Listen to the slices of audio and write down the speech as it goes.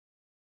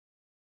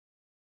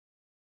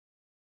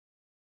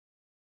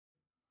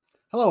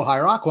Hello, High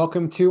Rock.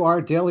 Welcome to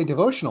our daily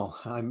devotional.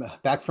 I'm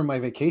back from my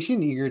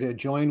vacation, eager to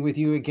join with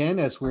you again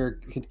as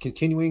we're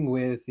continuing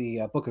with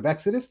the book of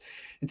Exodus.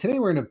 And today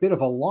we're in a bit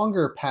of a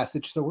longer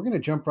passage, so we're going to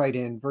jump right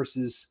in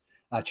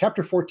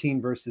chapter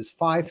 14, verses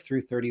 5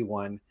 through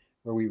 31,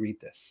 where we read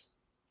this.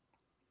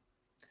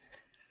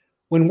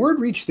 When word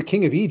reached the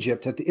king of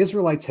Egypt that the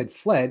Israelites had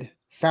fled,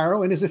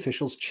 Pharaoh and his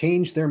officials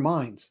changed their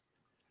minds.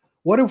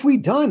 "What have we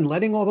done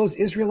letting all those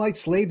Israelite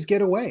slaves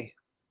get away?"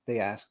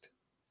 they asked.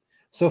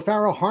 So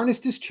Pharaoh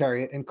harnessed his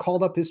chariot and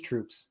called up his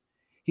troops.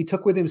 He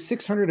took with him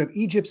 600 of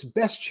Egypt's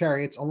best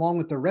chariots, along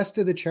with the rest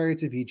of the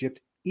chariots of Egypt,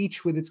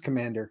 each with its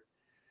commander.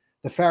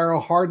 The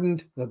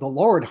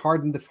Lord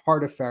hardened the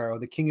heart of Pharaoh,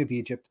 the king of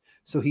Egypt,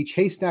 so he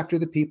chased after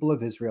the people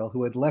of Israel,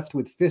 who had left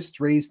with fists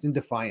raised in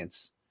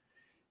defiance.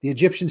 The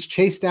Egyptians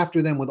chased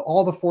after them with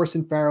all the force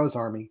in Pharaoh's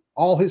army,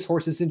 all his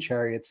horses and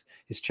chariots,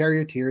 his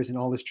charioteers, and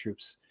all his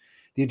troops.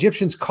 The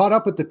Egyptians caught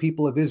up with the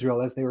people of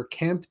Israel as they were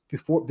camped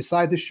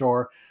beside the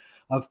shore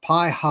of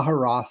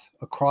Pi-hahiroth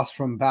across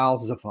from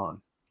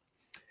Baal-zephon.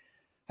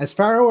 As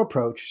Pharaoh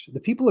approached, the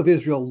people of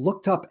Israel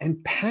looked up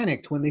and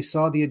panicked when they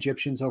saw the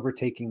Egyptians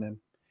overtaking them.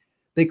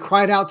 They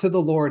cried out to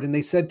the Lord and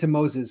they said to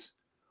Moses,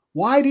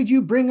 "Why did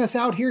you bring us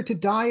out here to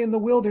die in the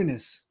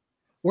wilderness?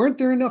 Weren't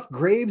there enough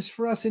graves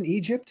for us in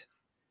Egypt?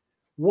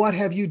 What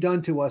have you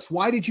done to us?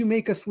 Why did you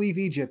make us leave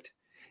Egypt?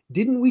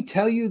 Didn't we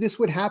tell you this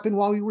would happen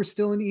while we were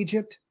still in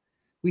Egypt?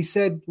 We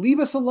said, 'Leave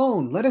us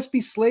alone. Let us be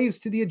slaves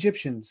to the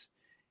Egyptians.'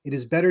 It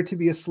is better to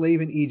be a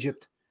slave in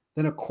Egypt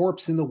than a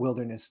corpse in the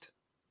wilderness."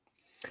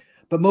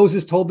 But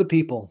Moses told the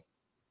people,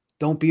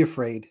 "Don't be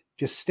afraid.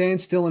 Just stand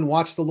still and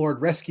watch the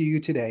Lord rescue you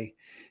today.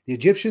 The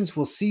Egyptians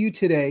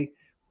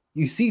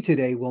you see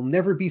today will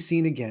never be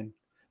seen again.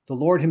 The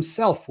Lord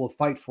himself will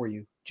fight for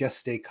you. Just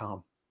stay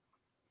calm."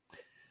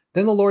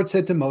 Then the Lord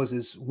said to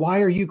Moses,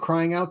 "Why are you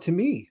crying out to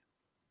me?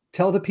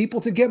 Tell the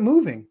people to get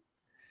moving.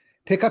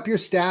 Pick up your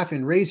staff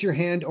and raise your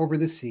hand over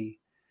the sea.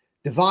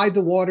 Divide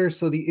the water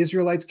so the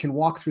Israelites can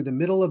walk through the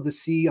middle of the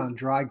sea on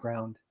dry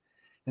ground.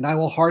 And I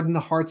will harden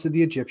the hearts of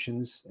the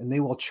Egyptians, and they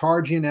will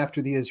charge in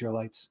after the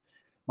Israelites.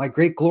 My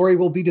great glory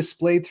will be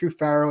displayed through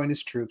Pharaoh and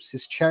his troops,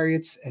 his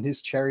chariots and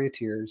his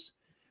charioteers.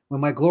 When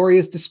my glory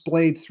is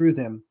displayed through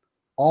them,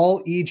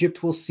 all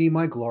Egypt will see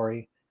my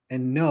glory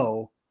and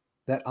know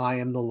that I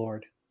am the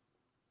Lord."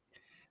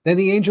 Then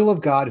the angel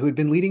of God, who had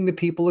been leading the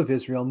people of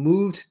Israel,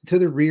 moved to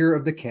the rear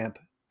of the camp.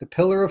 The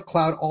pillar of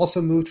cloud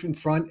also moved from the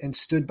front and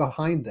stood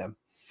behind them.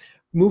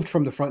 The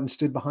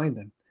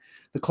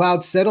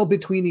cloud settled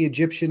between the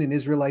Egyptian and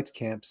Israelite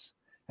camps.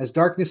 As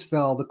darkness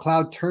fell, the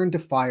cloud turned to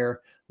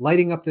fire,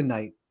 lighting up the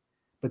night.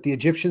 But the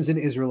Egyptians and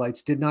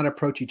Israelites did not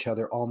approach each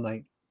other all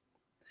night.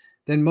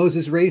 Then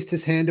Moses raised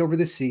his hand over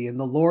the sea, and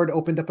the Lord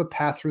opened up a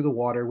path through the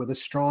water with a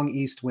strong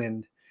east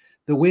wind.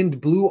 The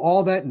wind blew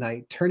all that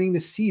night, turning the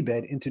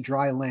seabed into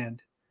dry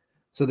land.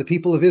 So the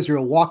people of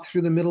Israel walked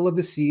through the middle of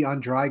the sea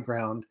on dry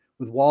ground,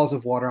 with walls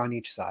of water on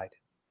each side.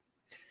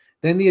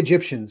 Then the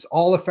Egyptians,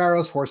 all of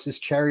Pharaoh's horses,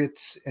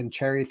 chariots, and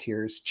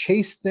charioteers,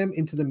 chased them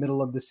into the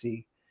middle of the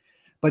sea.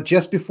 But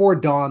just before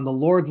dawn, the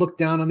Lord looked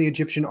down on the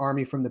Egyptian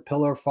army from the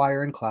pillar of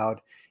fire and cloud,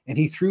 and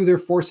he threw their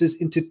forces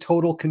into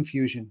total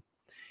confusion.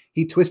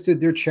 He twisted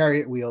their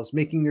chariot wheels,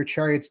 making their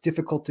chariots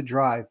difficult to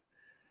drive.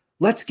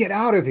 "Let's get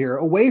out of here,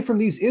 away from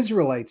these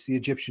Israelites," the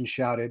Egyptians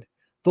shouted.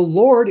 "The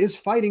Lord is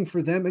fighting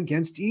for them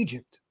against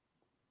Egypt."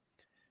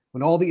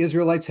 When all the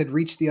Israelites had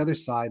reached the other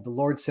side, the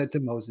Lord said to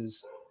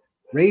Moses,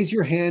 "Raise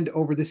your hand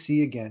over the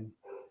sea again.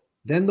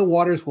 Then the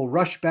waters will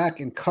rush back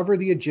and cover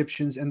the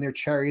Egyptians and their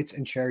chariots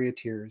and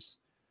charioteers."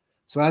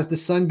 So as the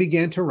sun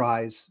began to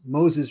rise,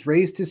 Moses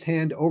raised his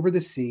hand over the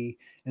sea,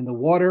 and the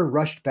water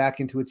rushed back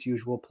into its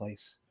usual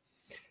place.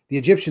 The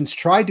Egyptians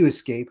tried to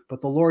escape, but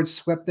the Lord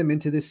swept them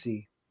into the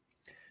sea.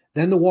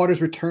 Then the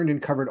waters returned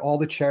and covered all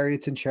the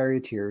chariots and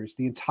charioteers,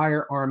 the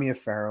entire army of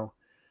Pharaoh.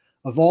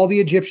 Of all the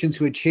Egyptians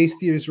who had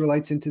chased the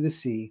Israelites into the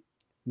sea,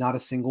 not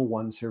a single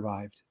one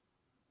survived.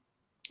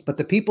 But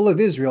the people of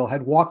Israel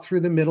had walked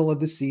through the middle of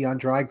the sea on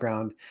dry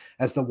ground,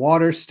 as the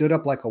waters stood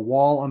up like a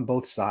wall on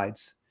both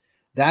sides.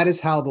 That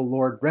is how the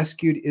Lord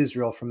rescued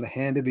Israel from the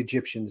hand of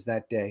Egyptians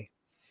that day.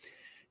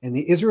 And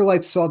the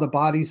Israelites saw the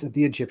bodies of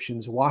the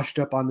Egyptians washed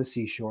up on the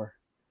seashore.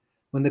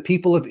 When the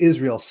people of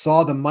Israel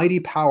saw the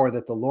mighty power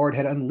that the Lord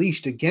had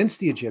unleashed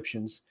against the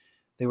Egyptians,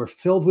 they were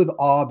filled with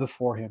awe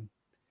before him.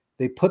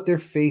 They put their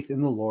faith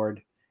in the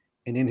Lord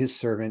and in his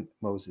servant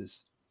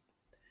Moses.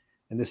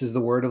 And this is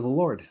the word of the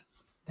Lord.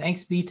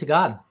 Thanks be to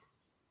God.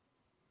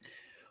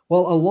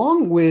 Well,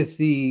 along with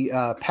the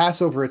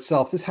Passover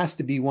itself, this has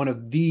to be one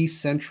of the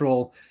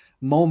central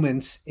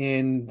moments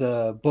in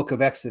the book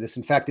of Exodus.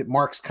 In fact, it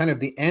marks kind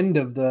of the end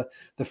of the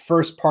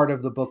first part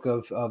of the book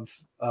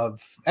of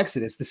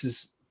Exodus.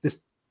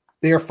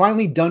 They are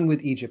finally done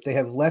with Egypt. They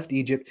have left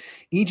Egypt.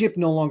 Egypt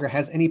no longer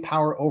has any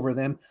power over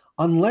them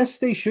unless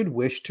they should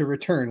wish to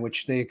return,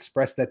 which they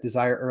expressed that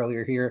desire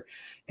earlier here.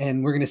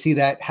 And we're going to see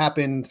that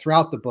happen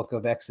throughout the book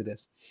of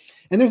Exodus.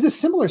 And there's this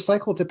similar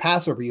cycle to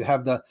Passover. You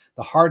have the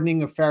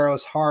hardening of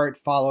Pharaoh's heart,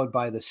 followed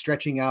by the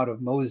stretching out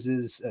of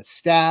Moses'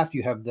 staff.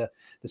 You have the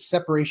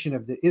separation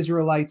of the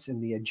Israelites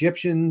and the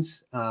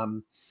Egyptians.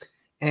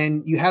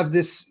 And you have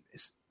this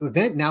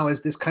event now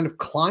as this kind of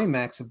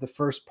climax of the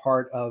first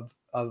part of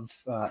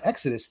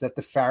Exodus, that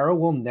the Pharaoh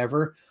will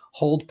never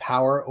hold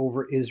power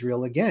over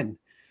Israel again.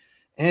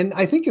 And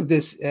I think of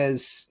this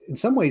as, in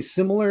some ways,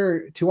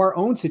 similar to our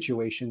own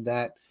situation,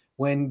 that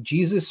when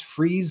Jesus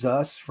frees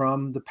us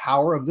from the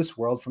power of this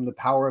world, from the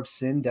power of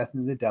sin, death,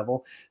 and the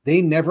devil,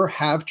 they never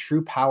have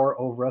true power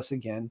over us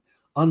again,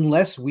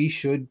 unless we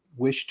should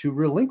wish to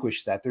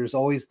relinquish that. There's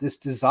always this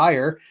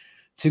desire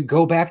to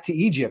go back to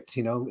Egypt,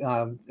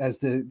 as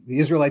the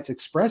Israelites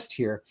expressed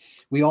here.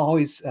 We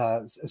always,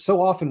 so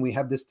often we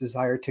have this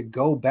desire to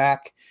go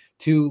back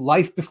to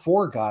life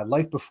before God,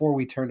 life before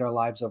we turned our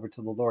lives over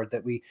to the Lord,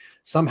 that we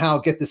somehow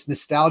get this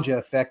nostalgia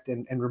effect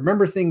and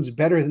remember things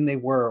better than they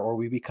were, or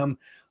we become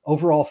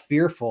overall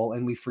fearful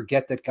and we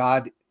forget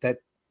that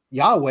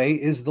Yahweh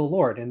is the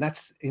Lord. And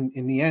that's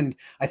in the end,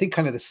 I think,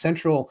 kind of the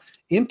central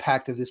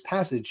impact of this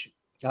passage.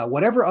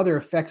 Whatever other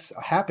effects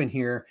happen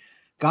here,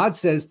 God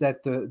says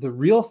that the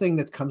real thing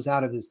that comes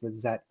out of this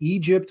is that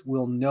Egypt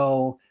will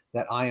know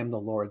that I am the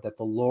Lord,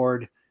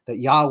 that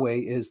Yahweh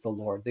is the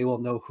Lord. They will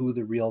know who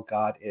the real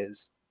God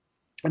is.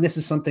 And this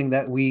is something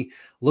that we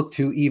look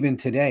to even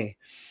today.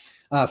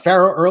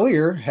 Pharaoh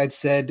earlier had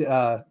said,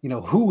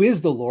 who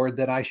is the Lord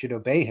that I should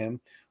obey him?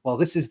 Well,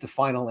 this is the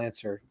final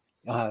answer.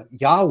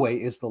 Yahweh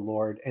is the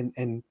Lord.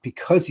 And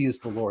because he is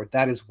the Lord,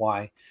 that is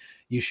why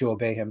you should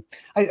obey him.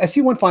 I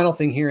see one final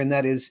thing here, and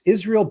that is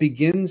Israel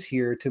begins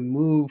here to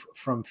move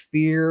from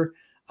fear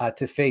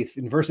to faith.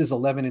 In verses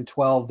 11 and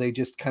 12, they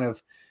just kind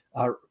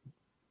of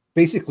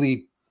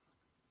basically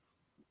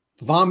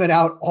vomit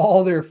out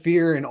all their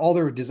fear and all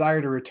their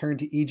desire to return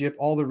to Egypt,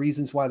 all the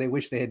reasons why they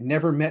wish they had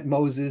never met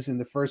Moses in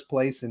the first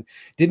place. And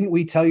didn't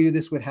we tell you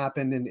this would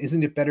happen? And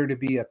isn't it better to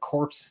be a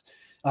corpse?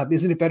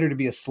 Isn't it better to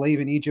be a slave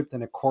in Egypt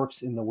than a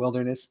corpse in the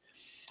wilderness?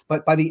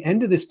 But by the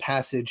end of this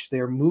passage,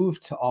 they're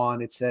moved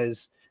on. It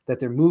says that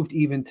they're moved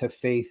even to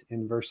faith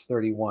in verse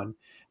 31.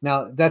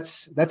 Now,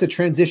 that's a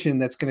transition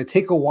that's going to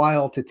take a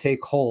while to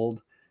take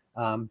hold.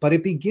 But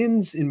it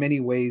begins in many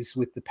ways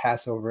with the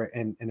Passover,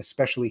 and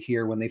especially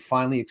here when they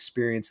finally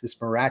experience this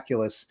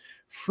miraculous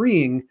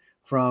freeing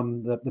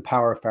from the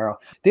power of Pharaoh.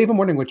 Dave, I'm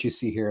wondering what you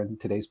see here in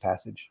today's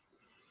passage.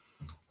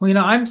 Well,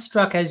 I'm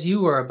struck, as you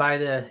were, by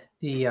the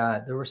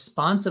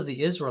response of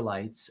the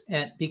Israelites,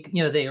 and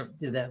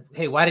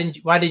hey,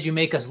 why did you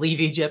make us leave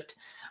Egypt?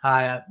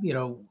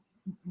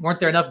 Weren't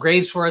there enough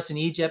graves for us in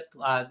Egypt?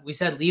 We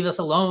said, leave us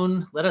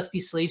alone, let us be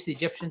slaves to the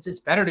Egyptians.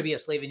 It's better to be a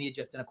slave in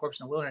Egypt than a corpse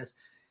in the wilderness.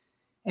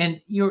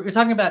 And you're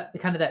talking about the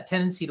kind of that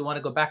tendency to want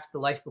to go back to the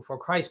life before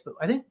Christ. But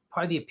I think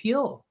part of the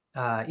appeal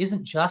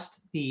isn't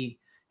just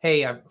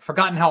hey, I've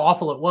forgotten how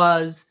awful it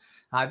was.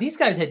 These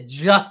guys had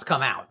just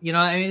come out,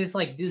 it's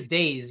like these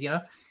days,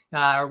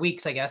 or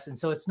weeks, I guess. And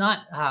so it's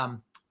not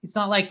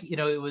like,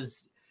 it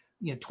was,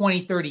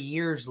 20, 30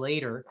 years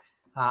later.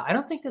 I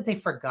don't think that they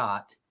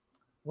forgot.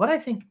 What I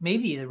think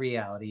maybe the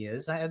reality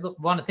is, I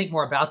want to think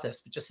more about this,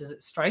 but just as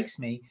it strikes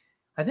me,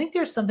 I think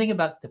there's something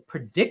about the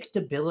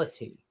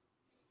predictability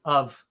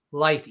of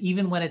life,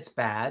 even when it's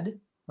bad,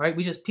 right?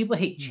 People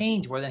hate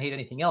change more than hate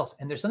anything else.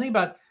 And there's something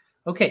about,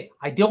 okay,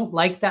 I don't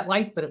like that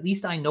life, but at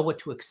least I know what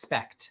to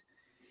expect.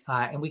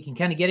 And we can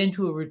kind of get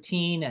into a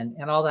routine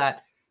and all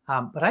that.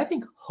 But I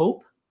think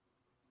hope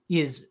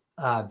is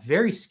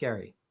very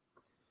scary.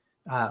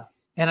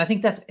 And I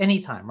think that's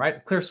any time, right?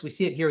 Of course, we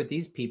see it here with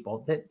these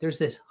people, that there's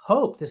this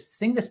hope, this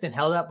thing that's been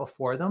held out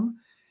before them.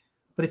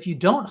 But if you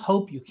don't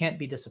hope, you can't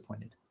be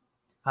disappointed.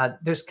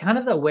 There's kind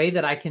of the way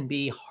that I can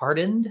be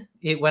hardened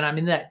when I'm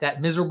in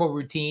that miserable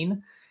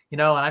routine,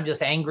 and I'm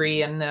just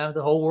angry and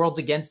the whole world's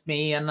against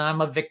me and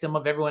I'm a victim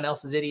of everyone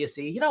else's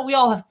idiocy. We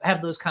all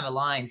have those kind of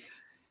lines.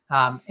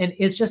 And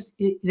it's just,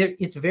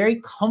 it's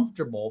very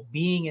comfortable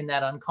being in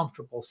that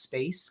uncomfortable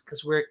space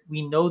because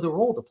we know the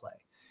role to play.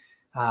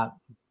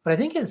 But I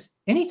think as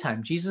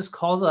anytime Jesus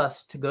calls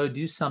us to go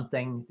do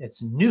something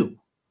that's new,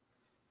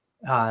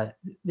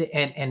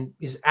 and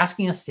is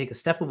asking us to take a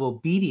step of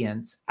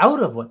obedience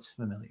out of what's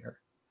familiar,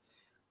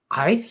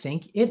 I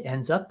think it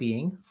ends up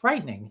being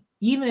frightening,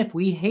 even if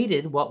we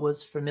hated what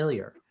was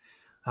familiar.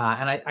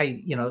 And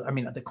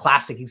the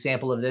classic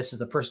example of this is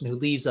the person who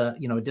leaves a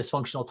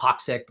dysfunctional,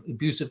 toxic,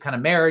 abusive kind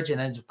of marriage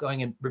and ends up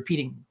going and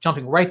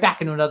jumping right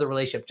back into another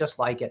relationship just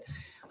like it.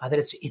 That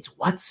it's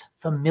what's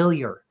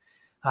familiar.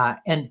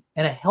 And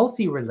a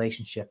healthy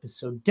relationship is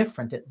so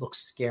different it looks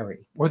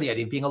scary, or the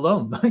idea of being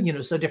alone,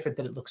 so different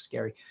that it looks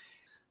scary.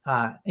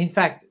 In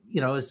fact,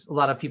 as a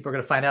lot of people are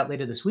going to find out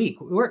later this week,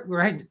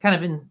 we're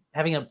kind of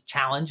having a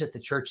challenge at the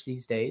church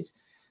these days,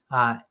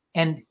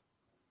 and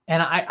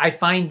I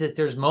find that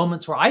there's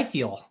moments where I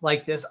feel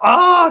like this,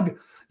 why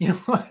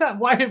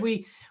didn't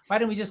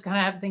we just kind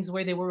of have things the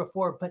way they were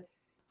before?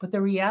 But But the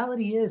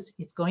reality is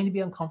it's going to be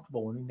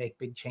uncomfortable when we make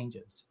big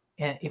changes.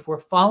 And if we're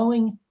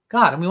following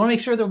God, and we want to make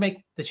sure that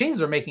the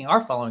changes we're making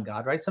are following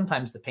God, right?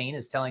 Sometimes the pain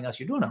is telling us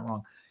you're doing it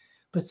wrong.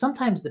 But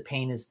sometimes the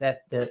pain is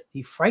that the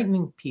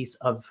frightening piece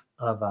of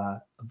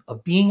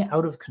being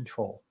out of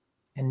control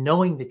and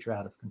knowing that you're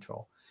out of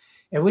control,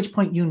 at which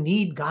point you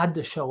need God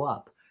to show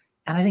up.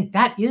 And I think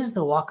that is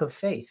the walk of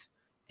faith.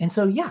 And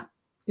so, yeah,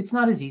 it's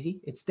not as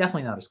easy. It's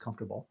definitely not as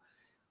comfortable.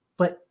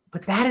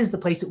 But that is the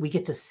place that we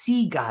get to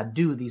see God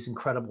do these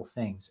incredible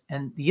things.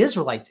 And the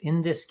Israelites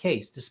in this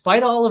case,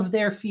 despite all of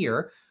their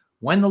fear,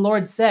 when the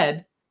Lord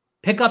said,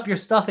 pick up your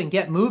stuff and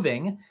get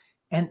moving,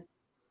 and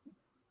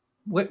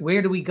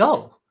where do we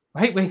go?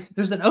 Right?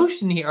 There's an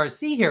ocean here or a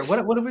sea here.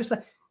 What do we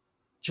expect?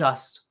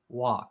 Just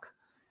walk.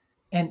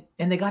 And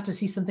they got to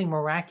see something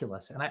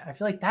miraculous. And I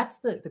feel like that's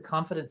the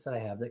confidence that I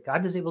have, that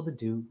God is able to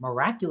do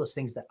miraculous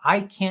things that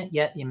I can't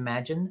yet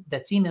imagine,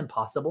 that seem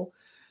impossible.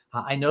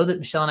 I know that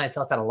Michelle and I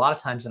felt that a lot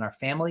of times in our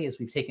family as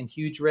we've taken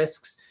huge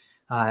risks,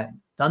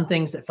 done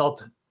things that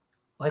felt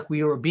like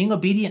we were being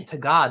obedient to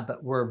God,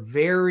 but were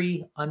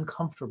very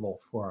uncomfortable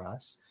for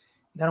us.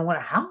 You gotta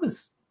wonder,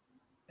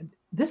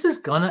 this is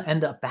gonna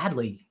end up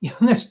badly.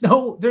 There's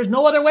no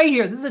other way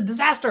here. This is a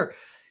disaster.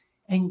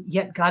 And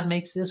yet God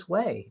makes this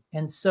way.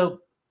 And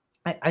so,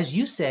 as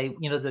you say,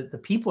 the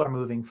people are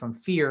moving from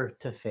fear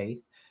to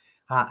faith.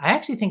 I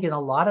actually think in a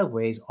lot of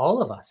ways,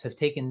 all of us have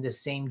taken this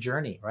same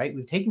journey, right?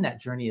 We've taken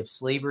that journey of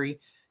slavery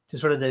to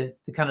sort of the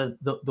kind of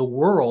the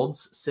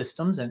world's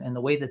systems and the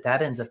way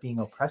that ends up being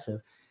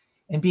oppressive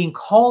and being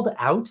called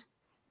out.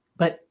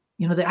 But,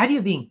 the idea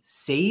of being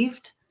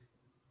saved,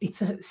 it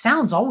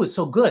sounds always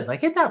so good.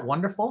 Like, isn't that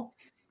wonderful?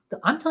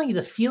 I'm telling you,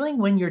 the feeling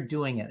when you're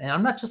doing it, and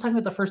I'm not just talking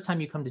about the first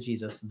time you come to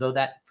Jesus, though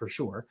that for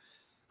sure.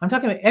 I'm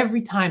talking about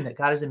every time that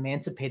God is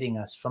emancipating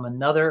us from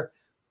another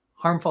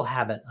harmful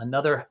habit,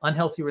 another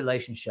unhealthy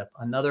relationship,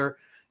 another,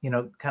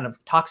 kind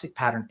of toxic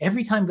pattern.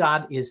 Every time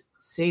God is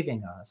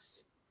saving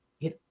us,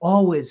 it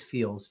always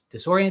feels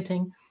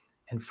disorienting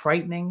and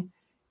frightening.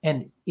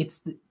 And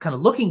it's kind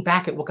of looking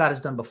back at what God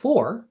has done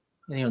before.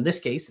 And, in this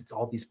case, it's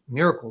all these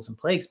miracles and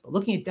plagues, but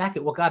looking back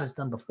at what God has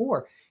done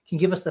before can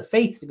give us the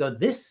faith to go,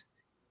 this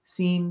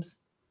seems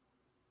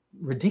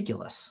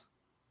ridiculous.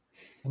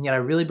 And yet I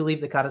really believe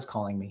that God is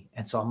calling me.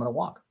 And so I'm going to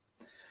walk.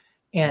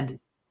 And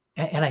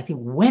I think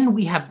when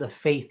we have the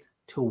faith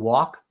to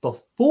walk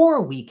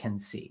before we can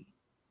see,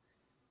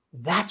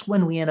 that's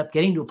when we end up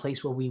getting to a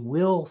place where we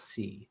will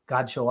see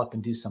God show up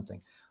and do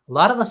something. A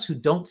lot of us who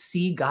don't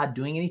see God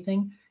doing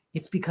anything,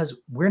 it's because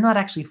we're not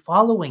actually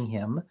following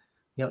him,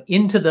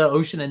 into the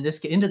ocean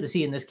into the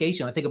sea in this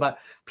case. I think about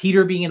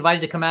Peter being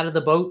invited to come out of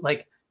the boat.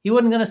 Like, he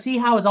wasn't going to see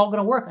how it's all going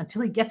to work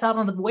until he gets out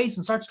onto the waves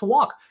and starts to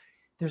walk.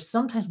 There's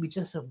sometimes we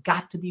just have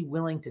got to be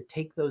willing to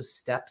take those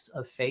steps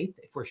of faith.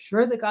 If we're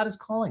sure that God is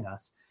calling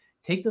us,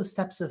 take those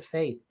steps of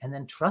faith and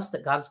then trust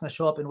that God is going to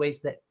show up in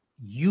ways that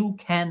you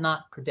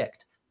cannot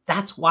predict.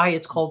 That's why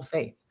it's called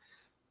faith.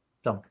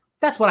 So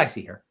that's what I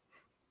see here.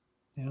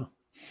 Yeah.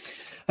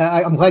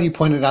 I'm glad you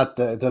pointed out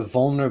the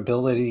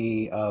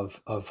vulnerability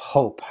of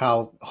hope,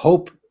 how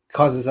hope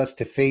causes us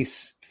to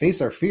face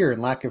our fear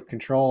and lack of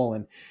control.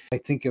 And I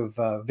think of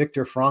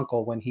Viktor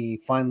Frankl when he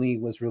finally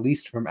was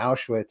released from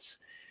Auschwitz,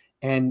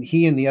 and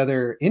he and the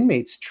other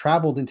inmates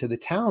traveled into the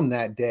town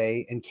that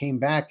day and came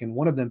back, and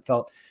one of them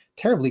felt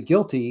terribly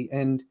guilty.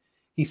 And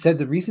he said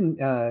the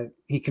reason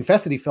he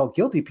confessed that he felt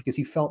guilty because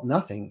he felt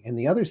nothing. And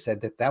the other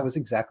said that was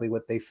exactly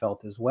what they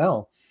felt as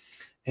well.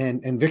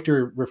 And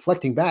Victor,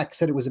 reflecting back,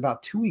 said it was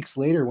about 2 weeks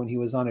later when he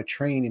was on a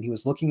train and he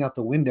was looking out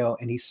the window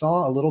and he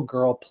saw a little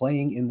girl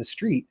playing in the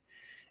street.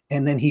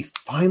 And then he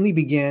finally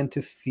began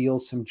to feel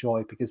some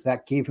joy because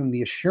that gave him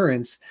the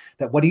assurance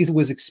that what he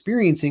was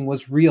experiencing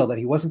was real, that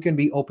he wasn't going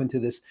to be open to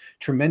this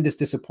tremendous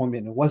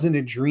disappointment. It wasn't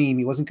a dream.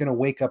 He wasn't going to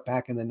wake up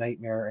back in the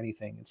nightmare or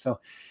anything. And so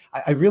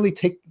I really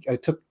took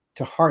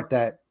to heart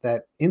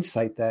that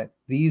insight that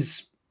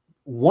these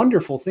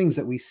wonderful things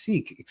that we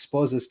seek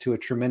expose us to a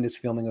tremendous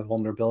feeling of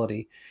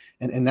vulnerability.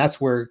 And that's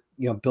where,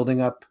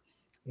 building up,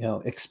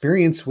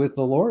 experience with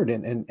the Lord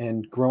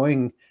and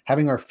growing,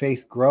 having our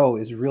faith grow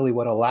is really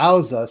what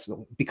allows us,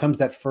 becomes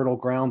that fertile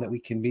ground that we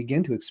can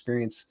begin to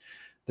experience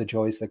the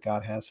joys that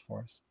God has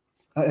for us.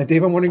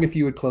 Dave, I'm wondering if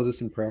you would close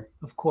us in prayer.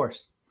 Of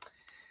course.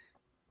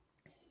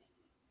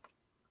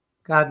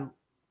 God,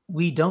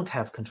 we don't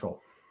have control.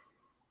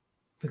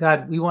 But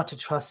God, we want to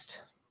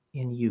trust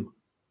in you.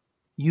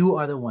 You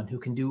are the one who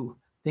can do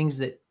things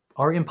that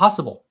are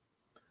impossible.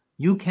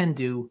 You can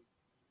do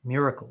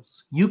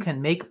miracles. You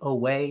can make a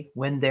way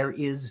when there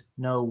is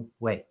no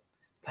way.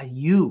 God,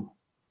 you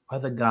are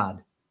the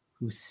God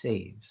who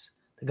saves,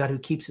 the God who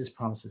keeps his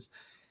promises.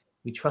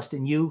 We trust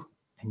in you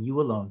and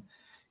you alone.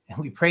 And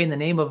we pray in the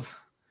name of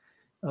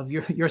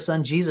your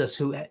son, Jesus,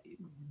 who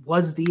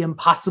was the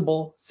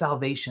impossible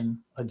salvation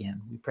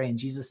again. We pray in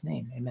Jesus'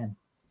 name. Amen.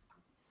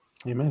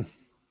 Amen.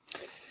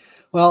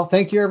 Well,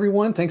 thank you,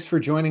 everyone. Thanks for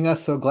joining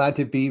us. So glad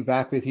to be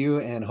back with you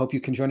and hope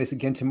you can join us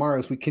again tomorrow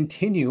as we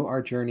continue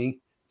our journey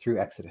through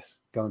Exodus.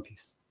 Go in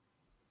peace.